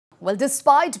Well,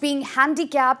 despite being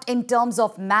handicapped in terms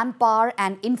of manpower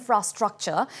and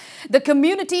infrastructure, the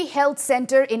Community Health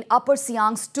Center in Upper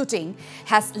Siang's Tuting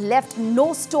has left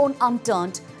no stone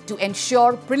unturned to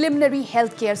ensure preliminary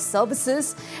healthcare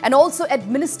services and also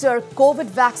administer COVID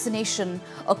vaccination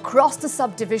across the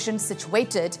subdivision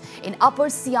situated in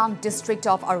Upper Siang district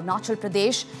of Arunachal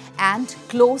Pradesh and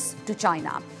close to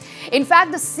China. In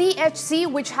fact, the CHC,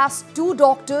 which has 2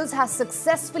 doctors, has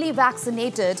successfully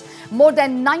vaccinated more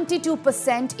than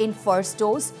 92% in first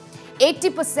dose,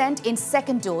 80% in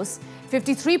second dose,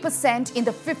 53% in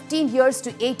the 15 years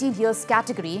to 18 years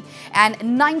category, and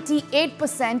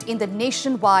 98% in the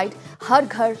nationwide Har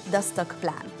Ghar Dastak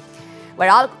plan.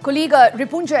 Where our colleague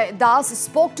Ripunjay Das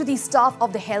spoke to the staff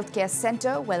of the healthcare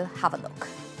center. Well, have a look.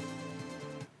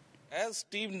 As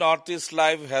Team Northeast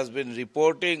Live has been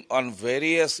reporting on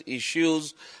various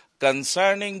issues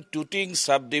concerning Tuting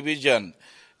subdivision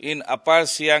in Upper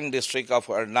Siang district of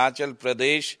Arunachal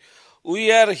Pradesh, we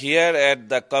are here at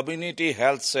the Community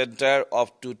Health Center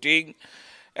of Tuting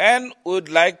and would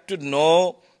like to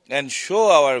know and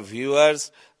show our viewers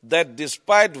that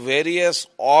despite various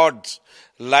odds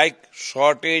like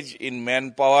shortage in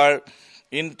manpower,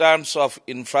 in terms of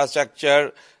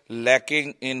infrastructure,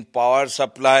 lacking in power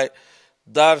supply,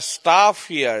 the staff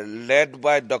here led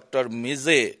by Dr.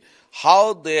 Mize,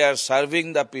 how they are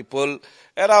serving the people,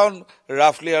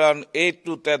 roughly around 8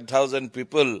 to 10,000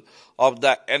 people of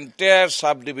the entire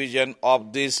subdivision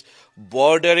of this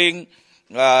bordering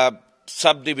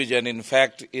subdivision. In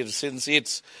fact, since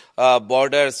it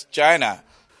borders China.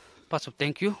 First,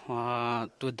 thank you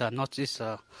to the Northeast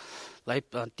Live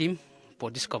team for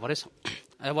this coverage.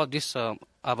 About this,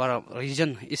 our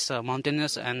region is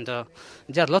mountainous, and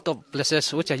there are a lot of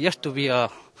places which are yet to be,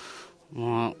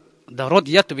 the road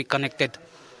yet to be connected.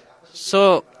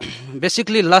 So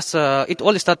basically, it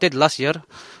all started last year.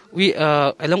 We,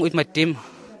 along with my team,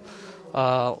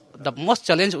 the most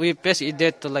challenge we faced is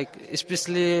that,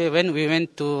 especially when we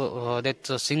went to that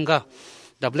Singa,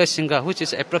 the village Singa, which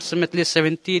is approximately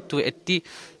 70 to 80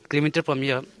 kilometers from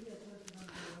here.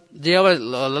 There were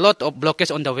a lot of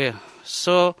blockades on the way.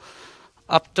 So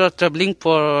after traveling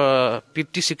for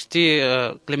 50, 60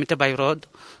 kilometers by road,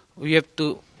 we have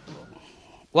to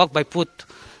walk by foot.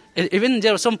 Even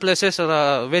there are some places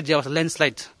where there was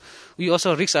landslides. We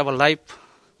also risk our life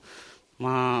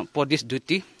for this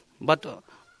duty, but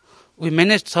we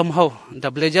managed somehow.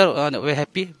 The villagers were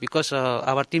happy because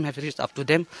our team has reached up to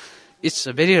them. It's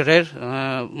very rare.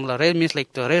 Rare means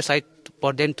like the rare sight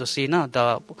for them to see.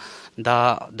 The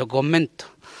government,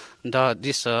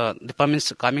 these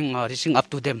departments reaching up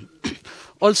to them.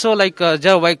 Also,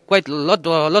 there were quite a lot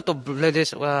of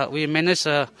villages. We managed.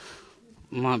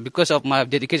 Because of my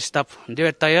dedicated staff, they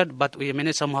were tired, but we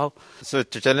managed somehow. So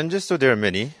the challenges, there are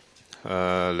many.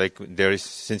 There is,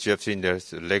 since you have seen,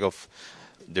 there's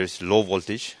low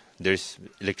voltage. There's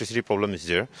electricity problem is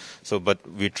there. So, but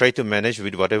we try to manage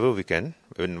with whatever we can,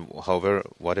 and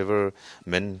whatever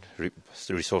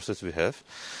resources we have,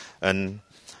 and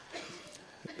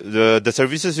the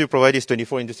services we provide is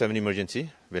 24/7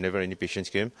 emergency whenever any patients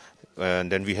came,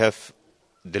 and then we have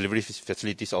delivery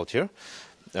facilities out here.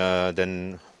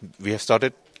 Then we have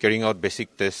started carrying out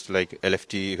basic tests like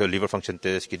LFT, liver function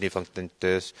test, kidney function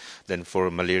test. Then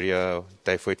for malaria,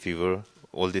 typhoid fever,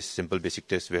 all these simple basic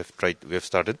tests we have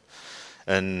started.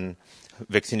 And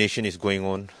vaccination is going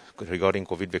on regarding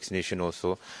COVID vaccination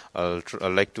also. I'd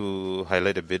like to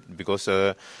highlight a bit because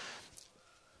our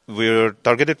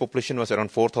targeted population was around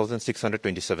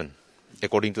 4,627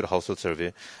 according to the household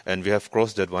survey, and we have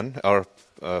crossed that one. Our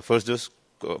first dose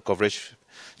coverage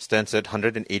stands at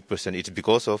 108%. It's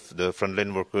because of the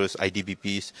frontline workers,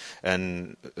 IDBPs,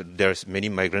 and there's many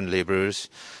migrant laborers.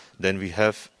 Then we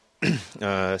have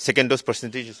second dose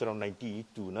percentage is around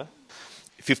 92.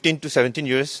 15 to 17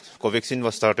 years, Covaxin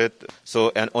was started.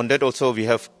 So, and on that also we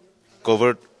have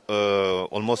covered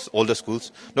almost all the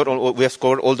schools. Not all, we have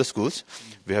covered all the schools.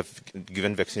 We have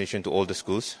given vaccination to all the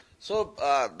schools. So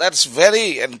that's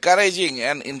very encouraging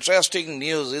and interesting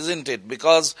news, isn't it?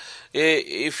 Because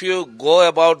if you go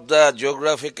about the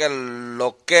geographical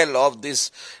locale of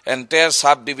this entire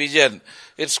subdivision,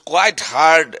 it's quite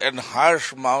hard and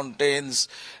harsh mountains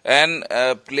and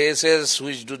places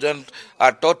which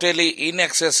are totally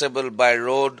inaccessible by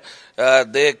road.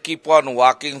 They keep on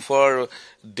walking for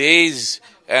days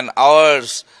and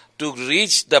hours to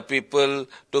reach the people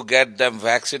to get them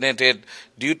vaccinated,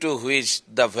 due to which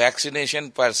the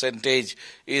vaccination percentage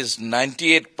is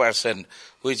 98%,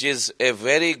 which is a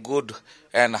very good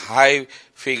and high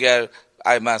figure,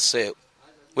 I must say.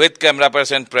 With camera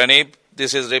person Pranib,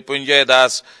 this is Ripunjay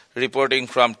Das reporting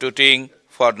from Tuting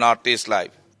for Northeast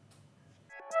Live.